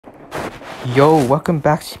Yo, welcome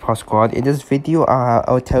back, Pod Squad. In this video,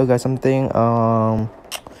 I'll tell you guys something.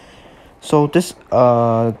 So this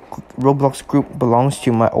Roblox group belongs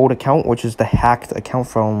to my old account, which is the hacked account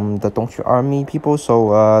from the Don't You Army people.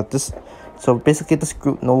 So basically this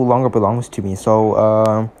group no longer belongs to me.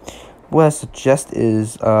 So what I suggest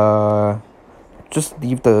is just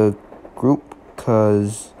leave the group,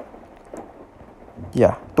 cause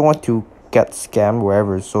yeah, don't want to get scammed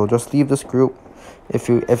wherever. So just leave this group.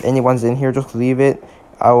 If anyone's in here, just leave it.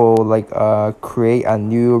 I will create a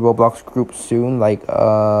new Roblox group soon,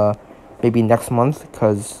 maybe next month,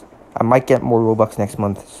 because I might get more Robux next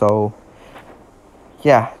month. So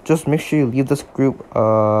yeah, just make sure you leave this group.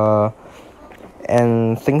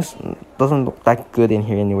 And things doesn't look that good in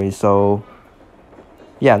here anyway. So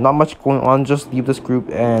yeah, not much going on. Just leave this group,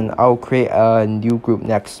 and I'll create a new group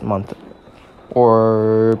next month,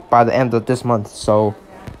 or by the end of this month. So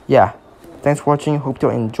yeah, thanks for watching. Hope you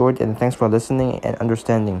enjoyed, and thanks for listening and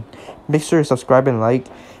understanding. Make sure you subscribe and like,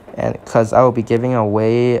 and because I will be giving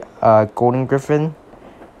away a golden griffin,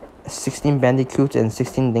 16 bandicoots, and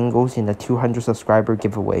 16 dingos in the 200 subscriber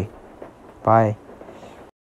giveaway. Bye.